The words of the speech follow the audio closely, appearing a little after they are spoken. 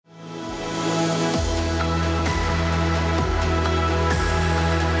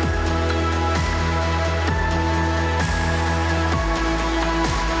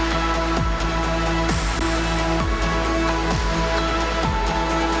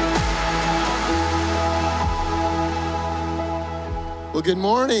Well, good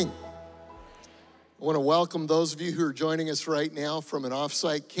morning. I want to welcome those of you who are joining us right now from an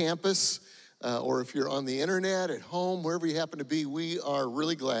off-site campus, or if you're on the internet, at home, wherever you happen to be. We are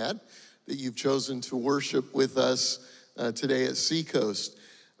really glad that you've chosen to worship with us today at Seacoast.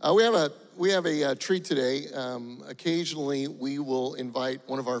 We have a treat today. Occasionally, we will invite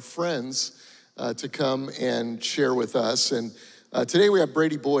one of our friends to come and share with us. And today we have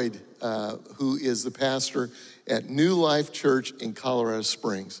Brady Boyd, who is the pastor at New Life Church in Colorado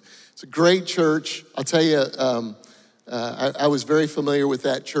Springs. It's a great church. I'll tell you, I was very familiar with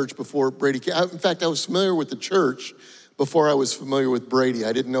that church before Brady came. In fact, I was familiar with the church before I was familiar with Brady.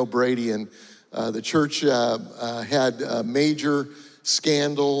 I didn't know Brady, and the church had a major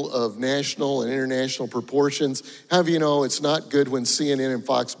scandal of national and international proportions. How do you know it's not good when CNN and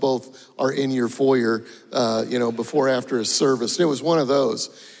Fox both are in your foyer, before after a service? And it was one of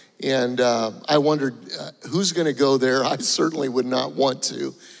those. And I wondered, who's going to go there? I certainly would not want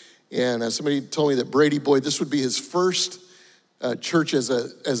to. And somebody told me that Brady Boyd, this would be his first church as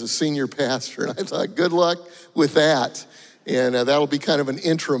a senior pastor. And I thought, good luck with that. And that'll be kind of an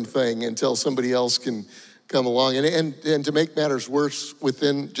interim thing until somebody else can come along. And to make matters worse,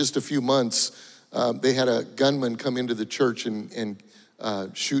 within just a few months, they had a gunman come into the church and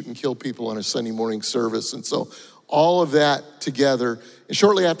shoot and kill people on a Sunday morning service. And so all of that together. And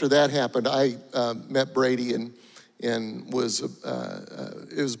shortly after that happened, I met Brady and it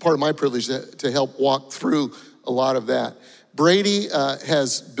was part of my privilege to help walk through a lot of that. Brady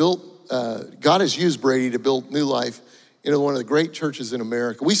has built, God has used Brady to build New Life into one of the great churches in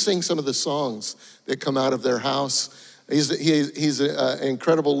America. We sing some of the songs that come out of their house. He's an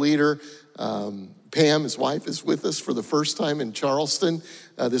incredible leader. Pam, his wife, is with us for the first time in Charleston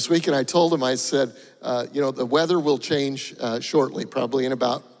this week. And I told him, I said, the weather will change shortly, probably in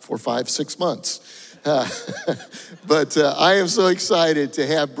about 4, 5, 6 months. But I am so excited to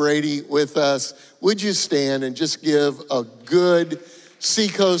have Brady with us. Would you stand and just give a good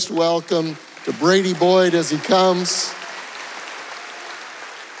Seacoast welcome to Brady Boyd as he comes?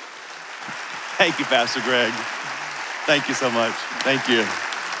 Thank you, Pastor Greg. Thank you so much. Thank you.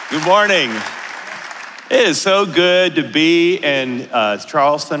 Good morning. It is so good to be in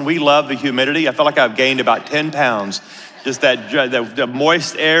Charleston. We love the humidity. I feel like I've gained about 10 pounds. Just the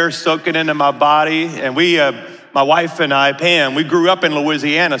moist air soaking into my body. And my wife and I, Pam, we grew up in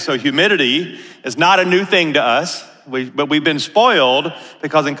Louisiana, so humidity is not a new thing to us. But we've been spoiled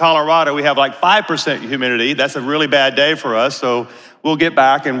because in Colorado we have like 5% humidity. That's a really bad day for us. So we'll get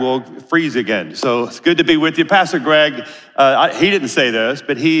back and we'll freeze again. So it's good to be with you. Pastor Greg, he didn't say this,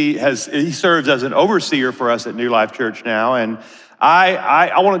 but he serves as an overseer for us at New Life Church now. And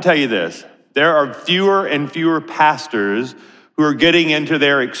I want to tell you this. There are fewer and fewer pastors who are getting into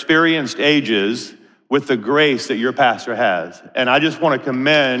their experienced ages with the grace that your pastor has. And I just want to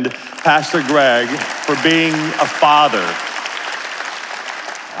commend Pastor Greg for being a father.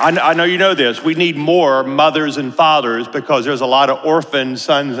 I know you know this. We need more mothers and fathers because there's a lot of orphan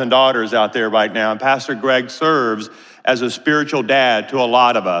sons and daughters out there right now. And Pastor Greg serves as a spiritual dad to a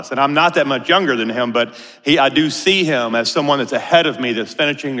lot of us. And I'm not that much younger than him, but I do see him as someone that's ahead of me that's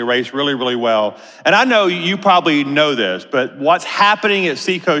finishing the race really, really well. And I know you probably know this, but what's happening at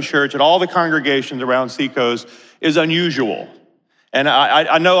Seacoast Church and all the congregations around Seacoast is unusual. And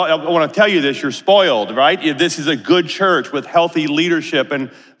I know I want to tell you this, you're spoiled, right? This is a good church with healthy leadership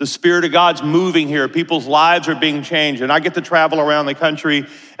and the Spirit of God's moving here. People's lives are being changed. And I get to travel around the country,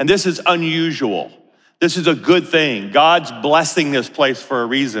 and this is unusual. This is a good thing. God's blessing this place for a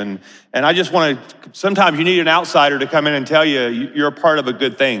reason. And I just want to, sometimes you need an outsider to come in and tell you, you're a part of a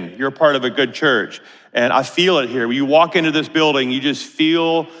good thing. You're a part of a good church. And I feel it here. When you walk into this building, you just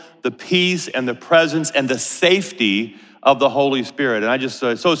feel the peace and the presence and the safety of the Holy Spirit. And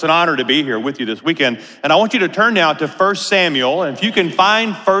so it's an honor to be here with you this weekend. And I want you to turn now to 1 Samuel. And if you can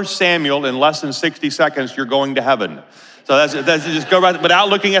find 1 Samuel in less than 60 seconds, you're going to heaven. So that's just go right, without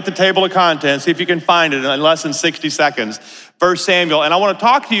looking at the table of contents, see if you can find it in less than 60 seconds. 1 Samuel. And I want to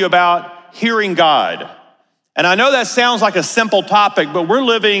talk to you about hearing God. And I know that sounds like a simple topic, but we're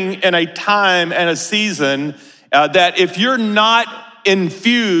living in a time and a season that if you're not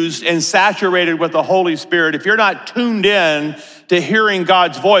infused and saturated with the Holy Spirit, if you're not tuned in to hearing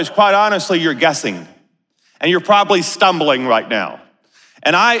God's voice, quite honestly, you're guessing. And you're probably stumbling right now.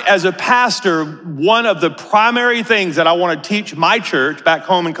 And I, as a pastor, one of the primary things that I want to teach my church back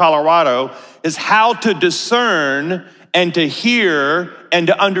home in Colorado is how to discern and to hear and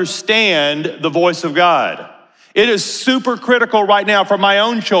to understand the voice of God. It is super critical right now for my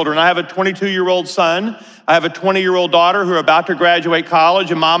own children. I have a 22-year-old son I have a 20-year-old daughter who are about to graduate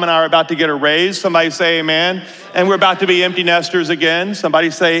college, and Mom and I are about to get a raise. Somebody say amen. And we're about to be empty nesters again. Somebody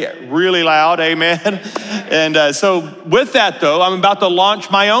say really loud, amen. And so with that, though, I'm about to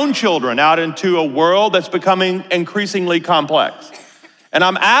launch my own children out into a world that's becoming increasingly complex. And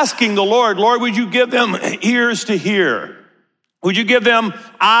I'm asking the Lord, would you give them ears to hear? Would you give them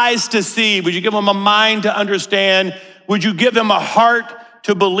eyes to see? Would you give them a mind to understand? Would you give them a heart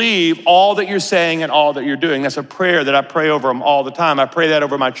to believe all that you're saying and all that you're doing? That's a prayer that I pray over them all the time. I pray that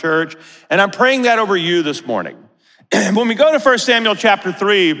over my church, and I'm praying that over you this morning. When we go to 1 Samuel chapter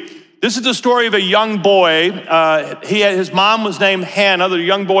 3, this is the story of a young boy. His mom was named Hannah. The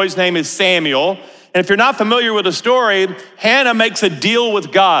young boy's name is Samuel. And if you're not familiar with the story, Hannah makes a deal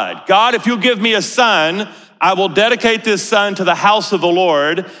with God. God, if you'll give me a son, I will dedicate this son to the house of the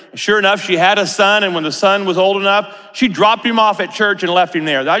Lord. Sure enough, she had a son, and when the son was old enough, she dropped him off at church and left him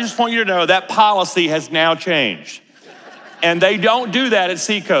there. I just want you to know that policy has now changed. And they don't do that at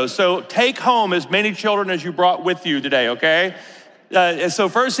Seacoast. So take home as many children as you brought with you today, okay? So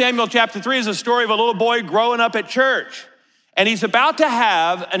 1 Samuel chapter 3 is a story of a little boy growing up at church. And he's about to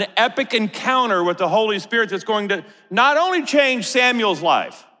have an epic encounter with the Holy Spirit that's going to not only change Samuel's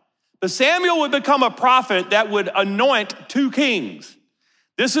life, but Samuel would become a prophet that would anoint 2 kings.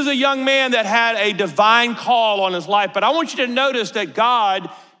 This is a young man that had a divine call on his life. But I want you to notice that God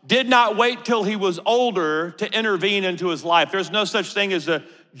did not wait till he was older to intervene into his life. There's no such thing as a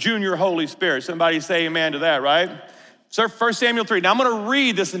junior Holy Spirit. Somebody say amen to that, right? So 1 Samuel 3. Now I'm going to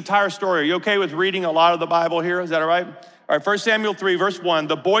read this entire story. Are you okay with reading a lot of the Bible here? Is that all right? All right, 1 Samuel 3, verse 1.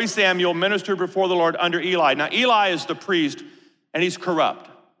 The boy Samuel ministered before the Lord under Eli. Now Eli is the priest, and he's corrupt.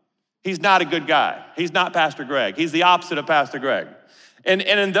 He's not a good guy. He's not Pastor Greg. He's the opposite of Pastor Greg. And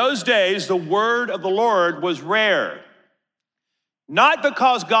in those days, the word of the Lord was rare. Not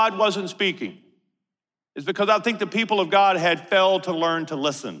because God wasn't speaking. It's because I think the people of God had failed to learn to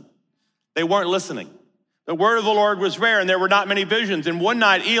listen. They weren't listening. The word of the Lord was rare, and there were not many visions. And one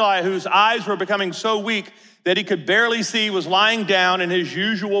night, Eli, whose eyes were becoming so weak that he could barely see, was lying down in his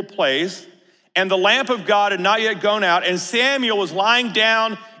usual place, and the lamp of God had not yet gone out, and Samuel was lying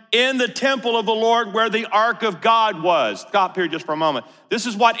down in the temple of the Lord where the ark of God was. Stop here just for a moment. This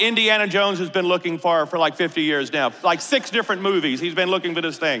is what Indiana Jones has been looking for like 50 years now. Like 6 different movies, he's been looking for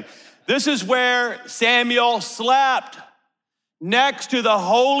this thing. This is where Samuel slept, next to the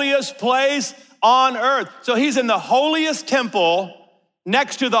holiest place on earth. So he's in the holiest temple,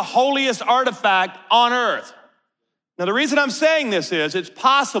 next to the holiest artifact on earth. Now the reason I'm saying this is it's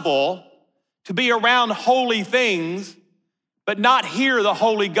possible to be around holy things but not hear the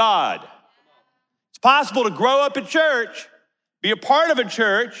holy God. It's possible to grow up at church, be a part of a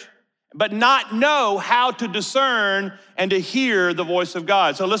church, but not know how to discern and to hear the voice of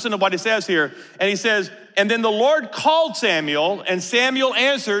God. So listen to what he says here. And he says, and then the Lord called Samuel, and Samuel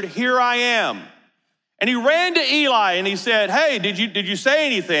answered, here I am. And he ran to Eli and he said, hey, did you say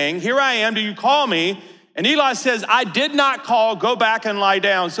anything? Here I am, do you call me? And Eli says, I did not call, go back and lie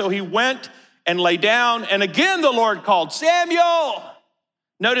down. So he went and lay down, and again the Lord called, Samuel!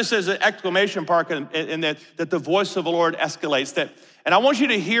 Notice there's an exclamation mark in that the voice of the Lord escalates. And I want you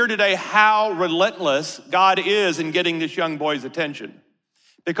to hear today how relentless God is in getting this young boy's attention.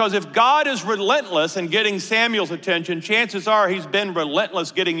 Because if God is relentless in getting Samuel's attention, chances are he's been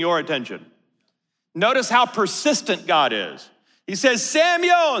relentless getting your attention. Notice how persistent God is. He says,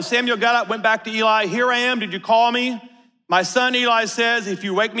 Samuel! And Samuel got up, went back to Eli. Here I am, did you call me? My son Eli says, if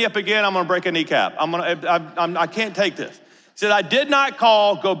you wake me up again, I'm gonna break a kneecap. I can't take this. He said, I did not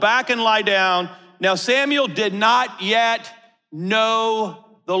call, go back and lie down. Now Samuel did not yet know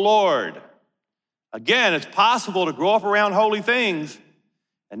the Lord. Again, it's possible to grow up around holy things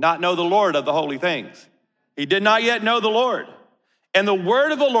and not know the Lord of the holy things. He did not yet know the Lord. And the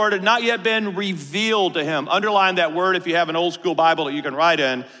word of the Lord had not yet been revealed to him. Underline that word if you have an old school Bible that you can write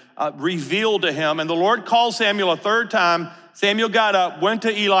in. Revealed to him. And the Lord called Samuel a third time. Samuel got up, went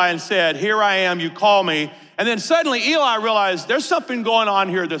to Eli and said, here I am, you call me. And then suddenly Eli realized there's something going on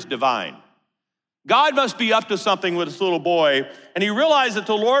here that's divine. God must be up to something with this little boy. And he realized that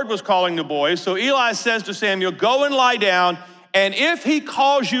the Lord was calling the boy. So Eli says to Samuel, go and lie down. And if he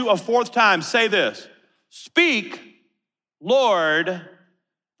calls you a fourth time, say this, speak, Lord,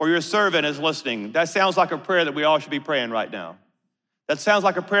 for your servant is listening. That sounds like a prayer that we all should be praying right now. That sounds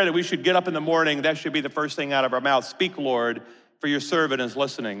like a prayer that we should get up in the morning. That should be the first thing out of our mouth. Speak, Lord, for your servant is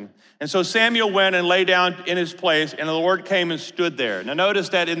listening. And so Samuel went and lay down in his place, and the Lord came and stood there. Now notice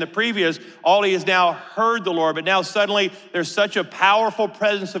that in the previous, all he has now heard the Lord, but now suddenly there's such a powerful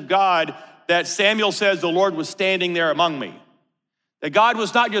presence of God that Samuel says the Lord was standing there among me. That God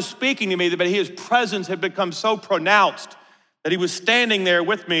was not just speaking to me, but his presence had become so pronounced that he was standing there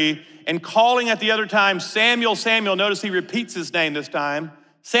with me and calling at the other time, Samuel, Samuel. Notice he repeats his name this time.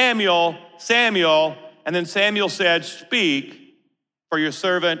 Samuel, Samuel. And then Samuel said, speak, for your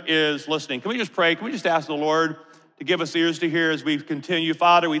servant is listening. Can we just pray? Can we just ask the Lord to give us ears to hear as we continue?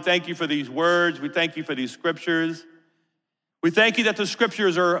 Father, we thank you for these words. We thank you for these scriptures. We thank you that the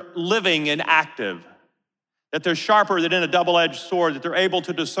scriptures are living and active, that they're sharper than a double-edged sword, that they're able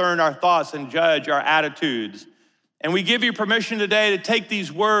to discern our thoughts and judge our attitudes. And we give you permission today to take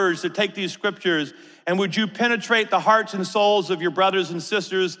these words, to take these scriptures, and would you penetrate the hearts and souls of your brothers and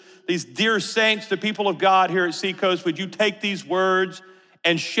sisters, these dear saints, the people of God here at Seacoast. Would you take these words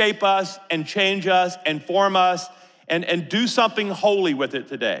and shape us and change us and form us and do something holy with it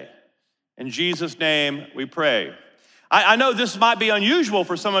today? In Jesus' name we pray. I know this might be unusual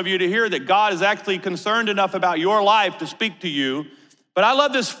for some of you to hear that God is actually concerned enough about your life to speak to you. But I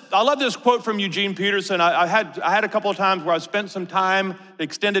love this quote from Eugene Peterson. I had a couple of times where I spent some time,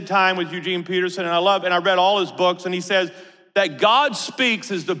 extended time with Eugene Peterson, and I read all his books, and he says that God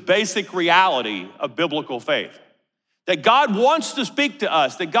speaks is the basic reality of biblical faith. That God wants to speak to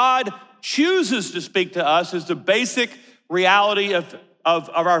us, that God chooses to speak to us is the basic reality of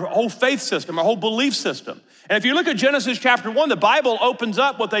our whole faith system, our whole belief system. And if you look at Genesis chapter 1, the Bible opens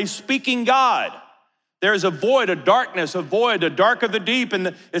up with a speaking God. There is a void, a darkness, a void, a dark of the deep.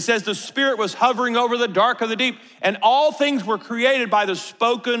 And it says the Spirit was hovering over the dark of the deep. And all things were created by the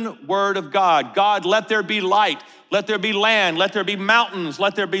spoken word of God. God, let there be light, let there be land, let there be mountains,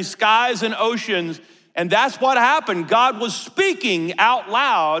 let there be skies and oceans. And that's what happened. God was speaking out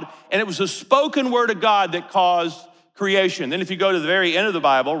loud, and it was the spoken word of God that caused creation. Then if you go to the very end of the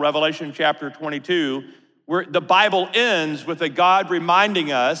Bible, Revelation chapter 22, where the Bible ends with a God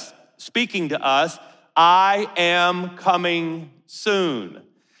reminding us, speaking to us, I am coming soon.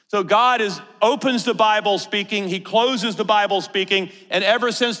 So God opens the Bible speaking, he closes the Bible speaking, and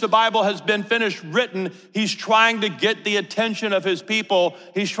ever since the Bible has been finished written, he's trying to get the attention of his people.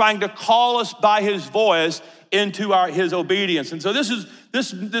 He's trying to call us by his voice into his obedience. And so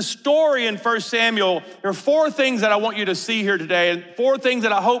this story in 1 Samuel, there are 4 things that I want you to see here today, and 4 things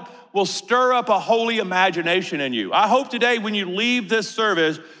that I hope will stir up a holy imagination in you. I hope today when you leave this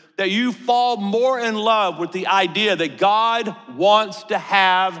service that you fall more in love with the idea that God wants to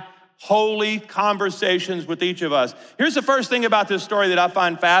have holy conversations with each of us. Here's the first thing about this story that I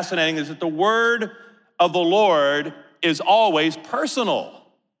find fascinating is that the word of the Lord is always personal.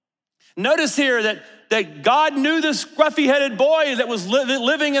 Notice here that God knew this scruffy-headed boy that was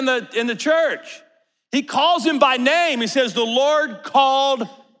living in the church. He calls him by name. He says, the Lord called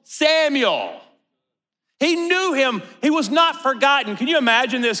Samuel. He knew him. He was not forgotten. Can you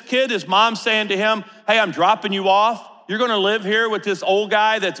imagine this kid, his mom saying to him, hey, I'm dropping you off. You're going to live here with this old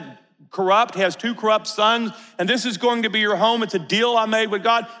guy that's corrupt. He has 2 corrupt sons, and this is going to be your home. It's a deal I made with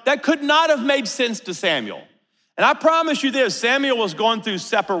God. That could not have made sense to Samuel. And I promise you this, Samuel was going through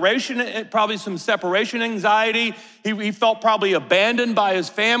separation, probably some separation anxiety. He felt probably abandoned by his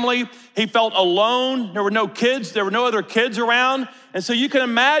family. He felt alone. There were no kids. There were no other kids around. And so you can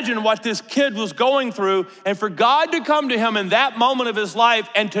imagine what this kid was going through. And for God to come to him in that moment of his life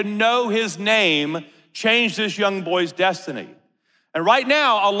and to know his name changed this young boy's destiny. And right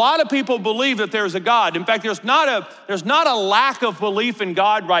now, a lot of people believe that there's a God. In fact, there's not a lack of belief in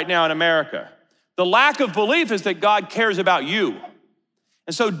God right now in America. The lack of belief is that God cares about you.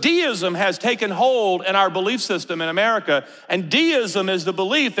 And so deism has taken hold in our belief system in America, and deism is the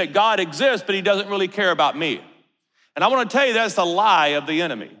belief that God exists, but he doesn't really care about me. And I want to tell you that's the lie of the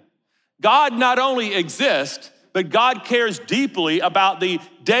enemy. God not only exists, but God cares deeply about the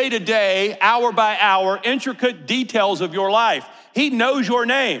day-to-day, hour-by-hour, intricate details of your life. He knows your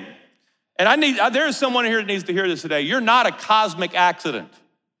name. And there is someone here that needs to hear this today. You're not a cosmic accident.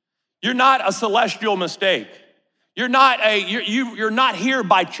 You're not a celestial mistake. You're not here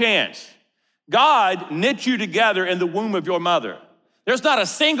by chance. God knit you together in the womb of your mother. There's not a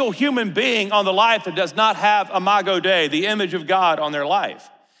single human being on the life that does not have Imago Dei, the image of God on their life.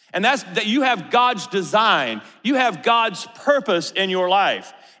 And that's that you have God's design. You have God's purpose in your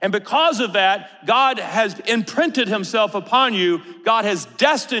life. And because of that, God has imprinted himself upon you. God has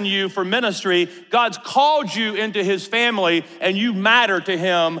destined you for ministry. God's called you into his family, and you matter to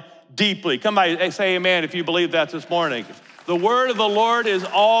him deeply. Come by, say amen if you believe that this morning. The word of the Lord is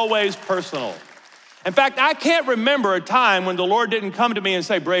always personal. In fact, I can't remember a time when the Lord didn't come to me and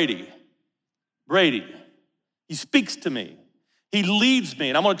say, Brady. He speaks to me. He leads me.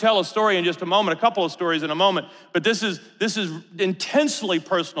 And I'm going to tell a story in just a moment, a couple of stories in a moment, but this is intensely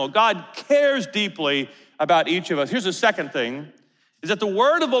personal. God cares deeply about each of us. Here's the second thing, is that the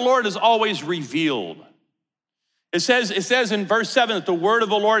word of the Lord is always revealed. It says in verse 7 that the word of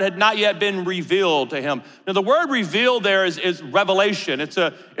the Lord had not yet been revealed to him. Now the word revealed there is revelation. It's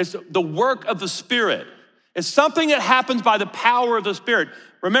the work of the Spirit. It's something that happens by the power of the Spirit.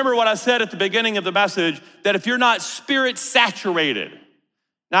 Remember what I said at the beginning of the message, that if you're not Spirit saturated.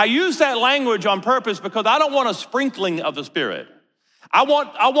 Now I use that language on purpose because I don't want a sprinkling of the Spirit. I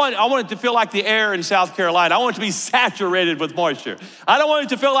want it to feel like the air in South Carolina. I want it to be saturated with moisture. I don't want it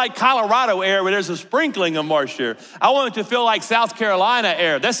to feel like Colorado air where there's a sprinkling of moisture. I want it to feel like South Carolina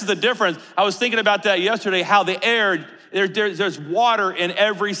air. This is the difference. I was thinking about that yesterday, how the air, there's water in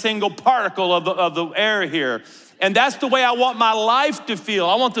every single particle of the air here. And that's the way I want my life to feel.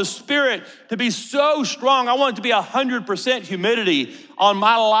 I want the Spirit to be so strong. I want it to be 100% humidity on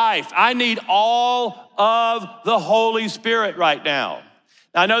my life. I need all of the Holy Spirit right now.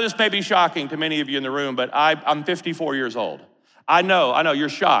 Now, I know this may be shocking to many of you in the room, but I'm 54 years old. I know, you're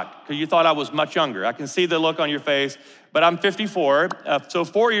shocked because you thought I was much younger. I can see the look on your face, but I'm 54. So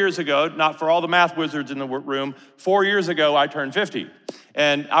 4 years ago, not for all the math wizards in the room, 4 years ago, I turned 50.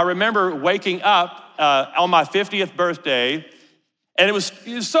 And I remember waking up on my 50th birthday, and it was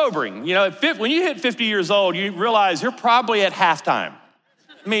sobering. You know, when you hit 50 years old, you realize you're probably at halftime.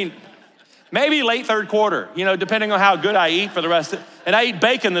 I mean, maybe late third quarter, depending on how good I eat for the rest of it. And I ate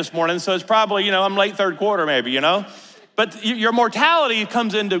bacon this morning, so it's probably, I'm late third quarter maybe, But your mortality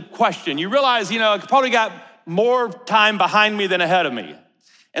comes into question. You realize, I probably got more time behind me than ahead of me.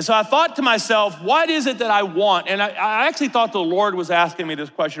 And so I thought to myself, what is it that I want? And I actually thought the Lord was asking me this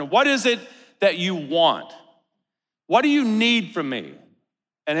question. What is it that you want? What do you need from me?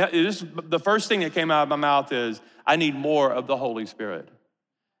 And the first thing that came out of my mouth is, I need more of the Holy Spirit.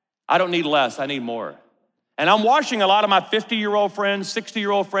 I don't need less, I need more. And I'm watching a lot of my 50-year-old friends,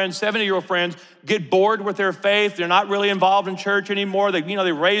 60-year-old friends, 70-year-old friends get bored with their faith. They're not really involved in church anymore. They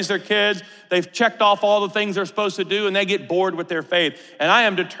raise their kids. They've checked off all the things they're supposed to do, and they get bored with their faith. And I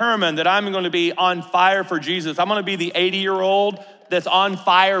am determined that I'm going to be on fire for Jesus. I'm going to be the 80-year-old that's on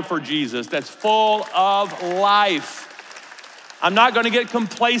fire for Jesus, that's full of life. I'm not going to get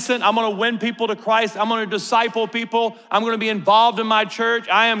complacent. I'm going to win people to Christ. I'm going to disciple people. I'm going to be involved in my church.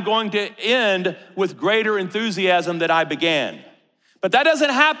 I am going to end with greater enthusiasm than I began. But that doesn't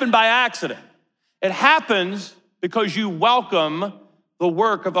happen by accident. It happens because you welcome the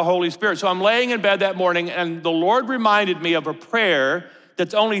work of the Holy Spirit. So I'm laying in bed that morning, and the Lord reminded me of a prayer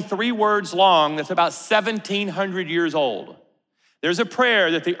that's only 3 words long, that's about 1,700 years old. There's a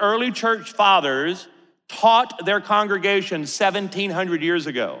prayer that the early church fathers taught their congregation 1,700 years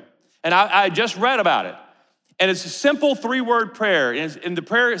ago. And I just read about it. And it's a simple 3-word prayer. And the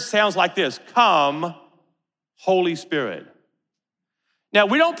prayer sounds like this: Come, Holy Spirit. Now,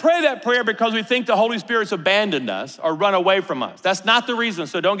 we don't pray that prayer because we think the Holy Spirit's abandoned us or run away from us. That's not the reason.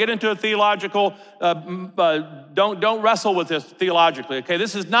 So don't get into a theological, don't wrestle with this theologically, okay?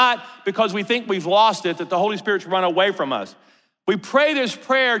 This is not because we think we've lost it, that the Holy Spirit's run away from us. We pray this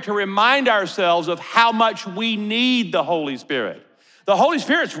prayer to remind ourselves of how much we need the Holy Spirit. The Holy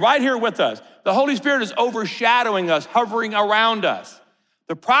Spirit's right here with us. The Holy Spirit is overshadowing us, hovering around us.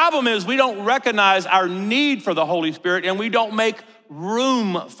 The problem is we don't recognize our need for the Holy Spirit, and we don't make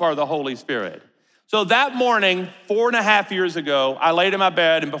room for the Holy Spirit. So that morning, 4.5 years ago, I laid in my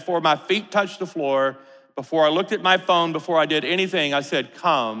bed, and before my feet touched the floor, before I looked at my phone, before I did anything, I said,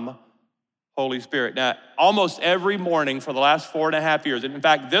 Come, Holy Spirit. Now, almost every morning for the last 4.5 years, and in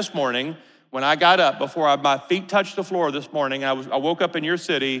fact, this morning, when I got up, before my feet touched the floor this morning, I woke up in your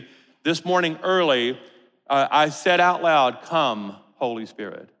city this morning early, I said out loud, Come, Holy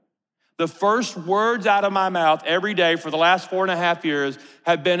Spirit. The first words out of my mouth every day for the last 4.5 years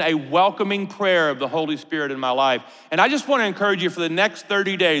have been a welcoming prayer of the Holy Spirit in my life. And I just want to encourage you for the next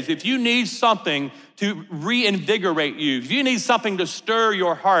 30 days, if you need something to reinvigorate you, if you need something to stir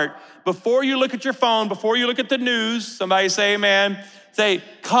your heart, before you look at your phone, before you look at the news, somebody say amen, say,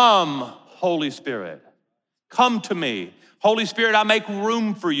 Come, Holy Spirit. Come to me. Holy Spirit, I make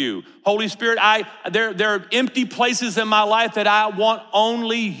room for you. Holy Spirit, there are empty places in my life that I want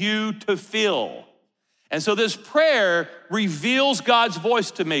only you to fill. And so this prayer reveals God's voice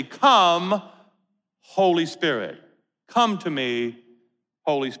to me. Come, Holy Spirit. Come to me,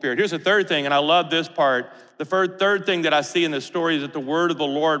 Holy Spirit. Here's the third thing, and I love this part. The third thing that I see in this story is that the word of the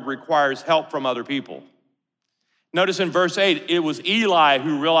Lord requires help from other people. Notice in verse 8, it was Eli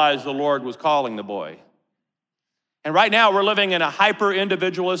who realized the Lord was calling the boy. And right now we're living in a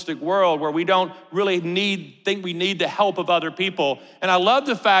hyper-individualistic world where we don't really think we need the help of other people. And I love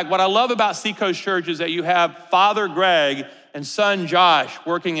what I love about Seacoast Church is that you have Father Greg and son Josh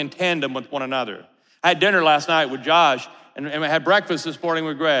working in tandem with one another. I had dinner last night with Josh, and I had breakfast this morning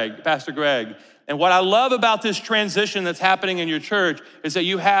with Pastor Greg. And what I love about this transition that's happening in your church is that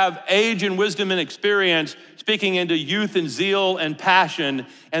you have age and wisdom and experience speaking into youth and zeal and passion.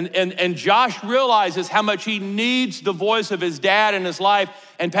 And Josh realizes how much he needs the voice of his dad in his life.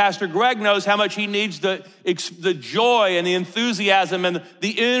 And Pastor Greg knows how much he needs the joy and the enthusiasm and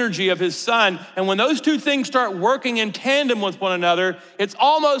the energy of his son. And when those two things start working in tandem with one another, it's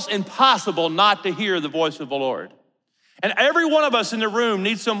almost impossible not to hear the voice of the Lord. And every one of us in the room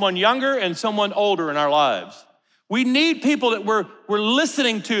needs someone younger and someone older in our lives. We need people that we're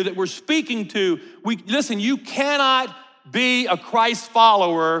listening to, that we're speaking to. Listen, you cannot be a Christ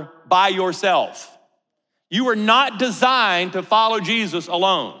follower by yourself. You were not designed to follow Jesus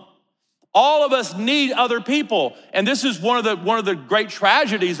alone. All of us need other people. And this is one of the great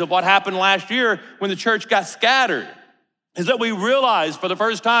tragedies of what happened last year when the church got scattered. Is that we realized for the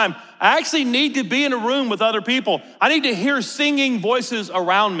first time, I actually need to be in a room with other people. I need to hear singing voices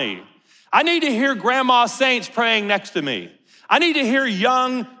around me. I need to hear grandma saints praying next to me. I need to hear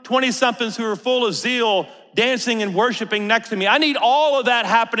young 20-somethings who are full of zeal dancing and worshiping next to me. I need all of that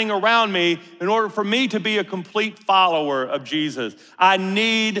happening around me in order for me to be a complete follower of Jesus. I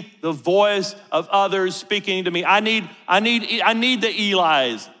need the voice of others speaking to me. I need the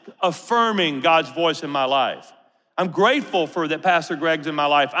Eli's affirming God's voice in my life. I'm grateful for that Pastor Greg's in my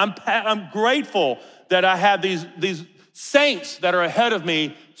life. I'm grateful that I have these saints that are ahead of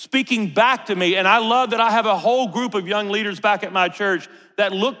me speaking back to me. And I love that I have a whole group of young leaders back at my church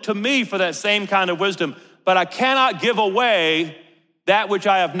that look to me for that same kind of wisdom. But I cannot give away that which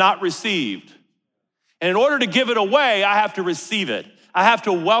I have not received. And in order to give it away, I have to receive it. I have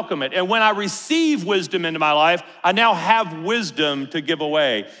to welcome it. And when I receive wisdom into my life, I now have wisdom to give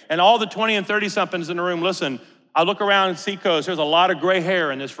away. And all the 20 and 30-somethings in the room, listen, I look around and see Seacoast, there's a lot of gray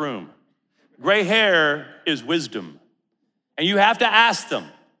hair in this room. Gray hair is wisdom. And you have to ask them.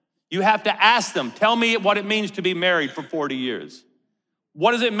 You have to ask them, tell me what it means to be married for 40 years.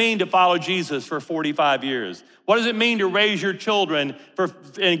 What does it mean to follow Jesus for 45 years? What does it mean to raise your children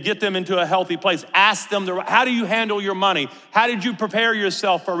and get them into a healthy place? Ask them, how do you handle your money? How did you prepare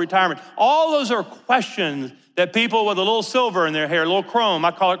yourself for retirement? All those are questions that people with a little silver in their hair, a little chrome,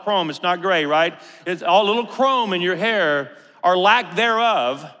 I call it chrome, it's not gray, right? It's all a little chrome in your hair or lack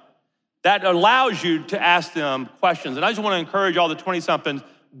thereof that allows you to ask them questions. And I just want to encourage all the 20-somethings,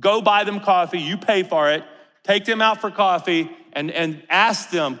 go buy them coffee, you pay for it, take them out for coffee and ask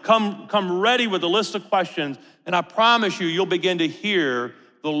them, come ready with a list of questions, and I promise you, you'll begin to hear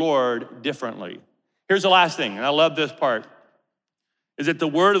the Lord differently. Here's the last thing, and I love this part, is that the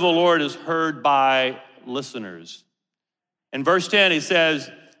word of the Lord is heard by listeners. In verse 10, he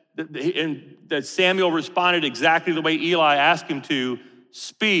says that Samuel responded exactly the way Eli asked him to,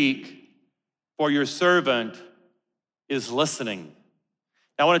 speak, for your servant is listening.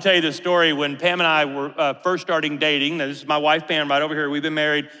 Now, I want to tell you this story. When Pam and I were first starting dating, now this is my wife, Pam, right over here. We've been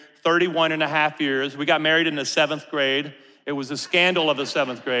married 31 and a half years. We got married in the 7th grade. It was a scandal of the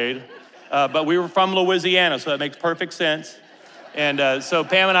 7th grade, but we were from Louisiana, so that makes perfect sense. And so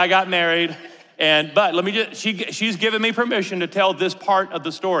Pam and I got married. But let me she's given me permission to tell this part of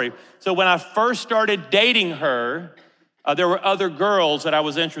the story. So when I first started dating her, there were other girls that I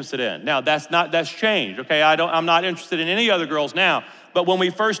was interested in. Now that's changed, okay? I'm not interested in any other girls now. But when we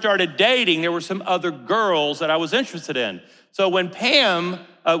first started dating, there were some other girls that I was interested in. So when Pam,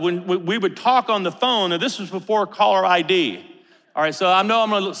 when we would talk on the phone, and this was before caller ID. All right, so I know I'm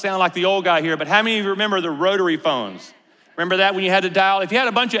gonna sound like the old guy here, but how many of you remember the rotary phones? Remember that when you had to dial? If you had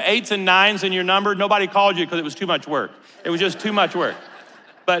a bunch of 8s and 9s in your number, nobody called you because it was too much work. It was just too much work.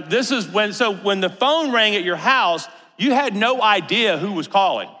 But this is when the phone rang at your house, you had no idea who was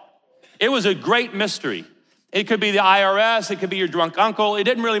calling. It was a great mystery. It could be the IRS, it could be your drunk uncle, it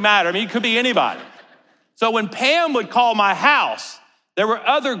didn't really matter. I mean, it could be anybody. So when Pam would call my house, there were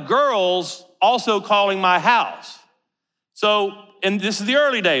other girls also calling my house. So, and this is the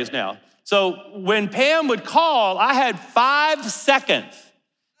early days now. So when Pam would call, I had 5 seconds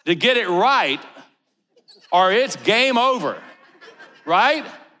to get it right or it's game over, right?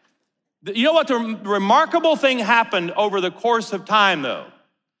 You know what the remarkable thing happened over the course of time though?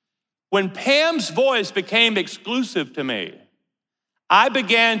 When Pam's voice became exclusive to me, I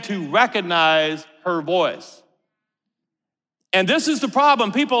began to recognize her voice. And this is the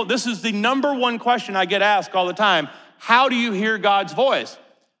problem, people, this is the number one question I get asked all the time. How do you hear God's voice?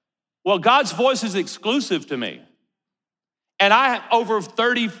 Well, God's voice is exclusive to me. And over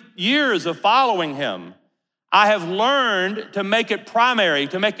 30 years of following him, I have learned to make it primary,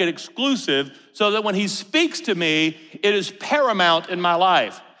 to make it exclusive, so that when he speaks to me, it is paramount in my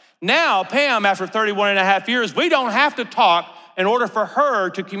life. Now, Pam, after 31 and a half years, we don't have to talk in order for her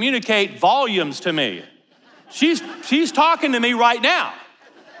to communicate volumes to me. She's talking to me right now.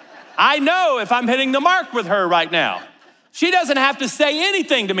 I know if I'm hitting the mark with her right now. She doesn't have to say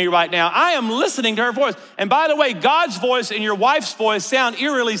anything to me right now. I am listening to her voice. And by the way, God's voice and your wife's voice sound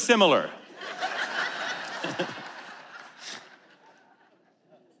eerily similar.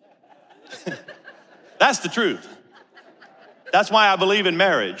 That's the truth. That's why I believe in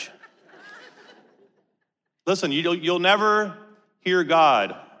marriage. Listen, you'll never hear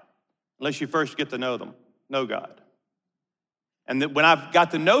God unless you first get to know God. And when I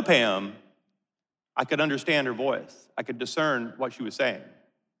got to know Pam, I could understand her voice. I could discern what she was saying.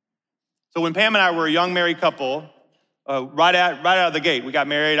 So when Pam and I were a young married couple, right out of the gate, we got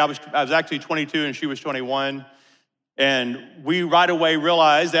married. I was actually 22 and she was 21. And we right away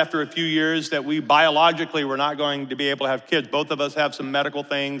realized after a few years that we biologically were not going to be able to have kids. Both of us have some medical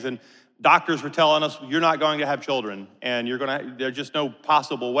things, and doctors were telling us, you're not going to have children, and there's just no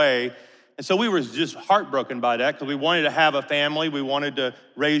possible way. And so we were just heartbroken by that because we wanted to have a family. We wanted to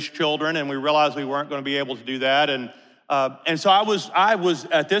raise children, and we realized we weren't going to be able to do that. And so I was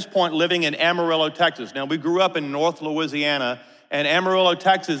at this point living in Amarillo, Texas. Now, we grew up in North Louisiana, and Amarillo,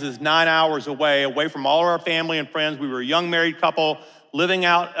 Texas is 9 hours away from all of our family and friends. We were a young married couple living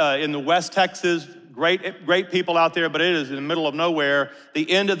out in the West Texas. Great people out there, but it is in the middle of nowhere.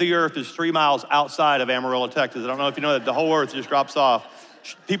 The end of the earth is 3 miles outside of Amarillo, Texas. I don't know if you know that the whole earth just drops off.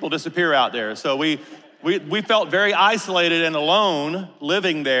 People disappear out there. So we felt very isolated and alone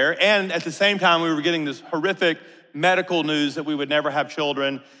living there. And at the same time, we were getting this horrific medical news that we would never have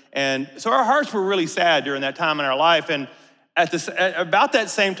children. And so our hearts were really sad during that time in our life. And at about that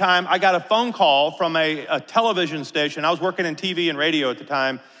same time, I got a phone call from a television station. I was working in TV and radio at the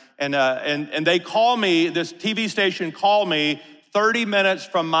time. And they called me, this TV station called me 30 minutes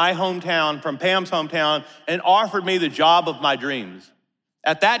from my hometown, from Pam's hometown, and offered me the job of my dreams.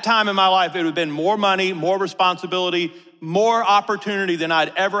 At that time in my life, it would have been more money, more responsibility, more opportunity than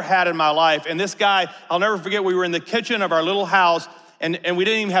I'd ever had in my life. And this guy, I'll never forget, we were in the kitchen of our little house, and we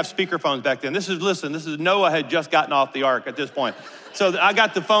didn't even have speakerphones back then. This is Noah had just gotten off the ark at this point. So I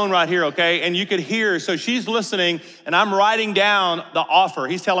got the phone right here, okay? And you could hear, so she's listening, and I'm writing down the offer.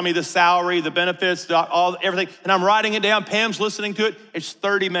 He's telling me the salary, the benefits, everything, and I'm writing it down. Pam's listening to it. It's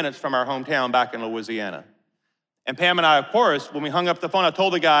 30 minutes from our hometown back in Louisiana. And Pam and I, of course, when we hung up the phone, I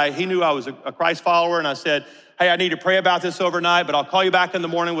told the guy, he knew I was a Christ follower, and I said, hey, I need to pray about this overnight, but I'll call you back in the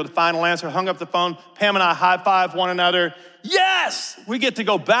morning with a final answer. Hung up the phone. Pam and I high-fived one another. Yes! We get to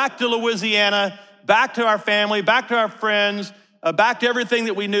go back to Louisiana, back to our family, back to our friends, back to everything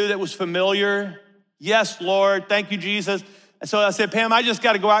that we knew that was familiar. Yes, Lord. Thank you, Jesus. And so I said, Pam, I just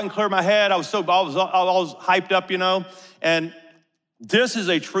got to go out and clear my head. I was hyped up, and this is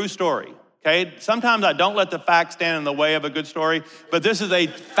a true story. Okay, sometimes I don't let the facts stand in the way of a good story, but this is a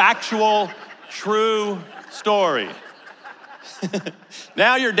factual, true story.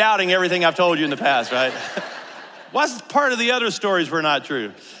 Now you're doubting everything I've told you in the past, right? What's part of the other stories were not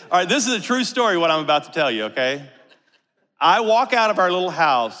true? All right, this is a true story, what I'm about to tell you, okay? I walk out of our little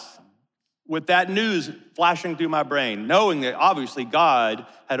house with that news flashing through my brain, knowing that obviously God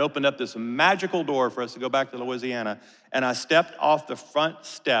had opened up this magical door for us to go back to Louisiana. And I stepped off the front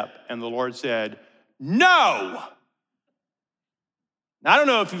step and the Lord said, no. Now, I don't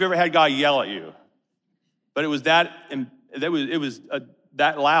know if you've ever had God yell at you, but it was that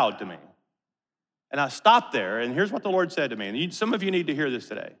loud to me. And I stopped there, and here's what the Lord said to me. And some of you need to hear this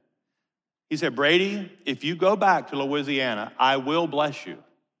today. He said, Brady, if you go back to Louisiana, I will bless you.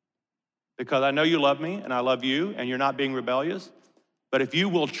 Because I know you love me, and I love you, and you're not being rebellious. But if you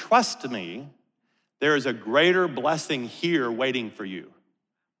will trust me, there is a greater blessing here waiting for you.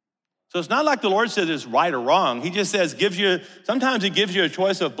 So it's not like the Lord says it's right or wrong. He just says, sometimes he gives you a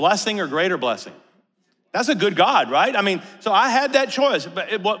choice of blessing or greater blessing. That's a good God, right? I mean, so I had that choice.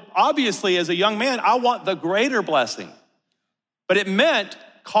 But obviously, as a young man, I want the greater blessing. But it meant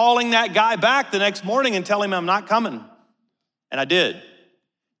calling that guy back the next morning and telling him I'm not coming. And I did.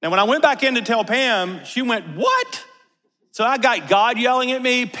 Now, when I went back in to tell Pam, she went, what? So I got God yelling at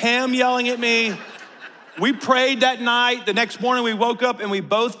me, Pam yelling at me. We prayed that night. The next morning we woke up and we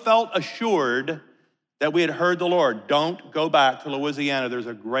both felt assured that we had heard the Lord. Don't go back to Louisiana. There's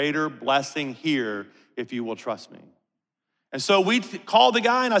a greater blessing here if you will trust me. And so we called the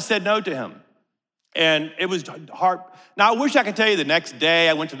guy and I said no to him. And it was hard. Now, I wish I could tell you the next day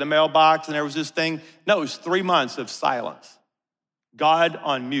I went to the mailbox and there was this thing. No, it was 3 months of silence. God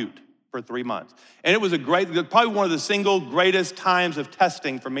on mute. for 3 months. And it was probably one of the single greatest times of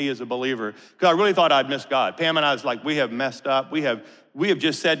testing for me as a believer, because I really thought I'd missed God. Pam and I was like, we have messed up. We have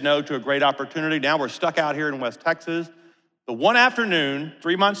just said no to a great opportunity. Now we're stuck out here in West Texas. The one afternoon,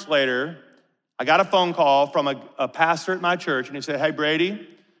 3 months later, I got a phone call from a pastor at my church, and he said, hey, Brady,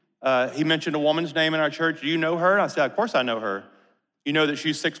 he mentioned a woman's name in our church. Do you know her? And I said, of course I know her. You know that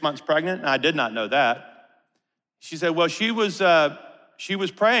she's 6 months pregnant? And I did not know that. She said, well, she was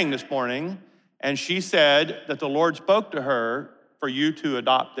praying this morning, and she said that the Lord spoke to her for you to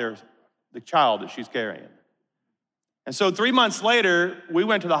adopt the child that she's carrying. And so 3 months later, we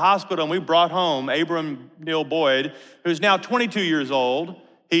went to the hospital and we brought home Abram Neal Boyd, who's now 22 years old.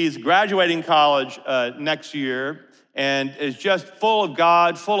 He's graduating college next year and is just full of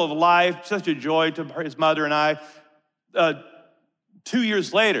God, full of life, such a joy to his mother and I. 2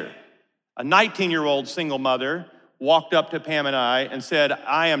 years later, a 19-year-old single mother walked up to Pam and I and said,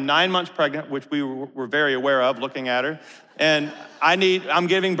 I am 9 months pregnant, which we were very aware of looking at her, and I'm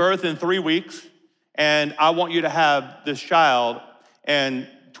giving birth in 3 weeks, and I want you to have this child. And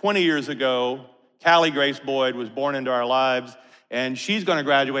 20 years ago, Callie Grace Boyd was born into our lives, and she's gonna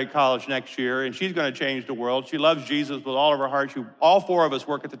graduate college next year, and she's gonna change the world. She loves Jesus with all of her heart. All four of us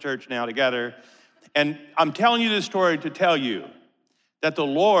work at the church now together. And I'm telling you this story to tell you that the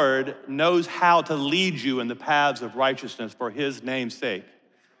Lord knows how to lead you in the paths of righteousness for his name's sake.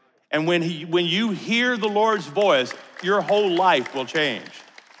 And when you hear the Lord's voice, your whole life will change.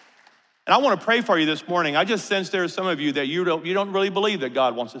 And I want to pray for you this morning. I just sense there are some of you that you don't really believe that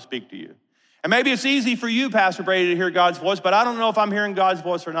God wants to speak to you. And maybe it's easy for you, Pastor Brady, to hear God's voice, but I don't know if I'm hearing God's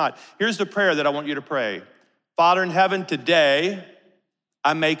voice or not. Here's the prayer that I want you to pray. Father in heaven, today,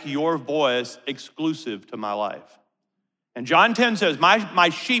 I make your voice exclusive to my life. And John 10 says, my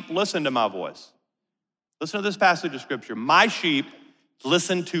sheep listen to my voice. Listen to this passage of scripture. My sheep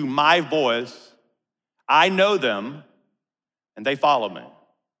listen to my voice. I know them, and they follow me.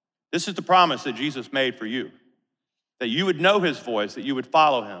 This is the promise that Jesus made for you, that you would know his voice, that you would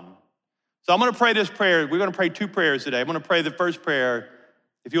follow him. So I'm gonna pray this prayer. We're gonna pray 2 prayers today. I'm gonna pray the first prayer.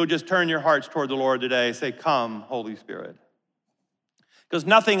 If you'll just turn your hearts toward the Lord today, say, come, Holy Spirit. Because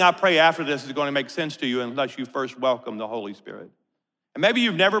nothing I pray after this is going to make sense to you unless you first welcome the Holy Spirit. And maybe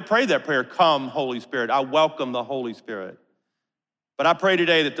you've never prayed that prayer, come, Holy Spirit. I welcome the Holy Spirit. But I pray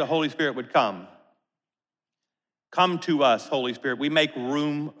today that the Holy Spirit would come. Come to us, Holy Spirit. We make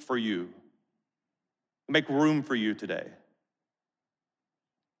room for you. We make room for you today.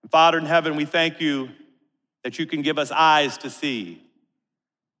 And Father in heaven, we thank you that you can give us eyes to see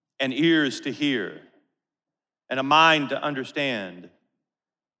and ears to hear and a mind to understand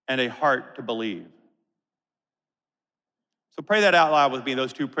and a heart to believe. So pray that out loud with me,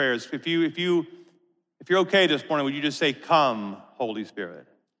 those 2 prayers. If you're okay this morning, would you just say, come, Holy Spirit.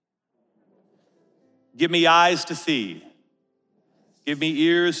 Give me eyes to see. Give me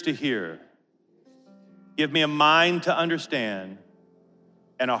ears to hear. Give me a mind to understand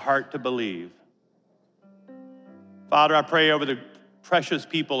and a heart to believe. Father, I pray over the precious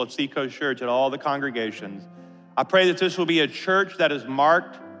people of Seacoast Church and all the congregations. I pray that this will be a church that is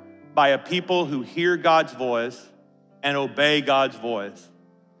marked by a people who hear God's voice and obey God's voice.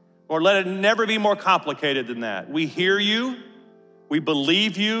 Lord, let it never be more complicated than that. We hear you, we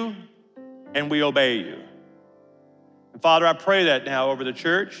believe you, and we obey you. And Father, I pray that now over the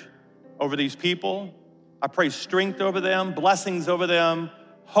church, over these people. I pray strength over them, blessings over them,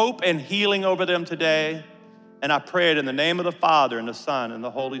 hope and healing over them today. And I pray it in the name of the Father and the Son and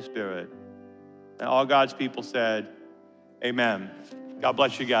the Holy Spirit. And all God's people said, amen. God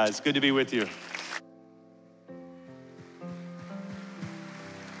bless you guys. Good to be with you.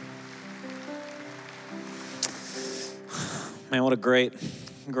 Man, what a great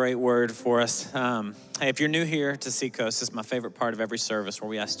word for us. Hey, if you're new here to Seacoast, this is my favorite part of every service where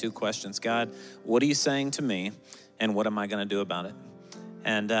we ask 2 questions. God, what are you saying to me, and what am I going to do about it?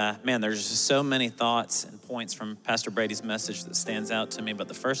 And man, there's just so many thoughts and points from Pastor Brady's message that stands out to me, but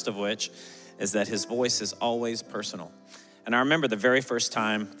the first of which is that his voice is always personal. And I remember the very first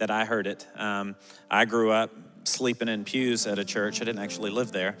time that I heard it. I grew up sleeping in pews at a church. I didn't actually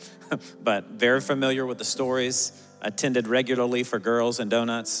live there, but very familiar with the stories. Attended regularly for Girls and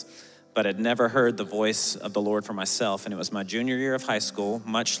Donuts, but had never heard the voice of the Lord for myself. And it was my junior year of high school,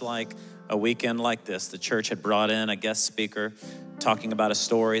 much like a weekend like this. The church had brought in a guest speaker talking about a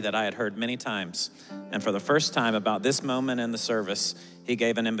story that I had heard many times. And for the first time about this moment in the service, he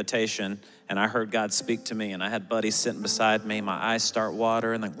gave an invitation, and I heard God speak to me. And I had buddies sitting beside me. My eyes start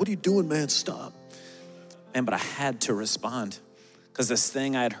watering, like, what are you doing, man? Stop. Man, but I had to respond. because this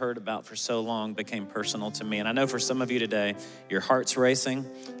thing I had heard about for so long became personal to me. And I know for some of you today, your heart's racing.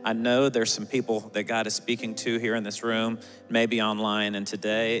 I know there's some people that God is speaking to here in this room, maybe online, and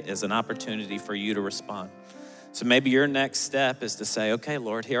today is an opportunity for you to respond. So maybe your next step is to say, okay,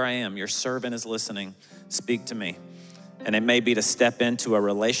 Lord, here I am. Your servant is listening. Speak to me. And it may be to step into a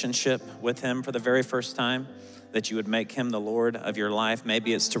relationship with him for the very first time, that you would make him the Lord of your life.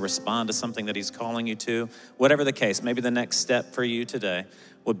 Maybe it's to respond to something that he's calling you to. Whatever the case, maybe the next step for you today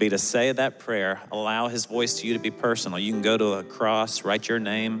would be to say that prayer, allow his voice to you to be personal. You can go to a cross, write your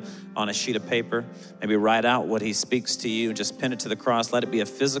name on a sheet of paper, maybe write out what he speaks to you, just pin it to the cross. Let it be a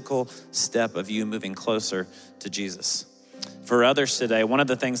physical step of you moving closer to Jesus. For others today, one of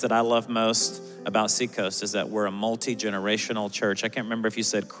the things that I love most about Seacoast is that we're a multi-generational church. I can't remember if you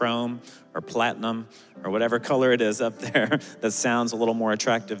said chrome or platinum or whatever color it is up there that sounds a little more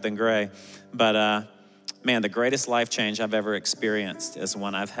attractive than gray. But man, the greatest life change I've ever experienced is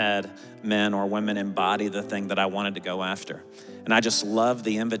when I've had men or women embody the thing that I wanted to go after. And I just love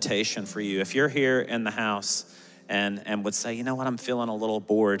the invitation for you. If you're here in the house and would say, you know what, I'm feeling a little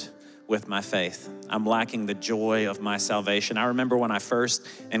bored with my faith. I'm lacking the joy of my salvation. I remember when I first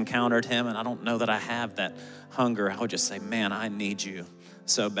encountered him, and I don't know that I have that hunger. I would just say, man, I need you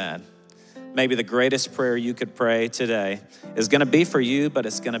so bad. Maybe the greatest prayer you could pray today is going to be for you, but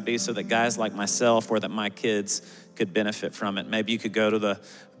it's going to be so that guys like myself or that my kids could benefit from it. Maybe you could go to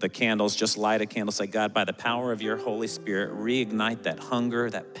the candles, just light a candle, say, God, by the power of your Holy Spirit, reignite that hunger,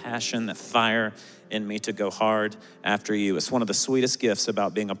 that passion, that fire in me to go hard after you. It's one of the sweetest gifts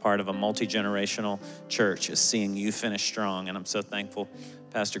about being a part of a multi-generational church is seeing you finish strong. And I'm so thankful,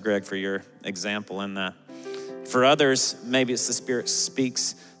 Pastor Greg, for your example in that. For others, maybe it's the Spirit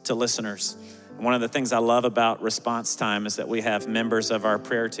speaks to listeners. One of the things I love about response time is that we have members of our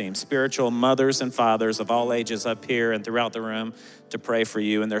prayer team, spiritual mothers and fathers of all ages up here and throughout the room to pray for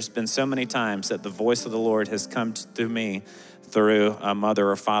you. And there's been so many times that the voice of the Lord has come to me through a mother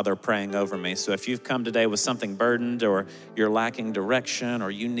or father praying over me. So if you've come today with something burdened or you're lacking direction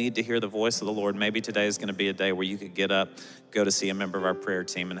or you need to hear the voice of the Lord, maybe today is going to be a day where you could get up, go to see a member of our prayer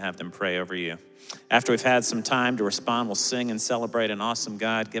team and have them pray over you. After we've had some time to respond, we'll sing and celebrate an awesome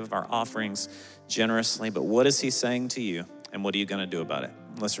God, give our offerings generously. But what is he saying to you and what are you going to do about it?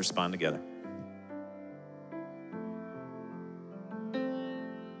 Let's respond together.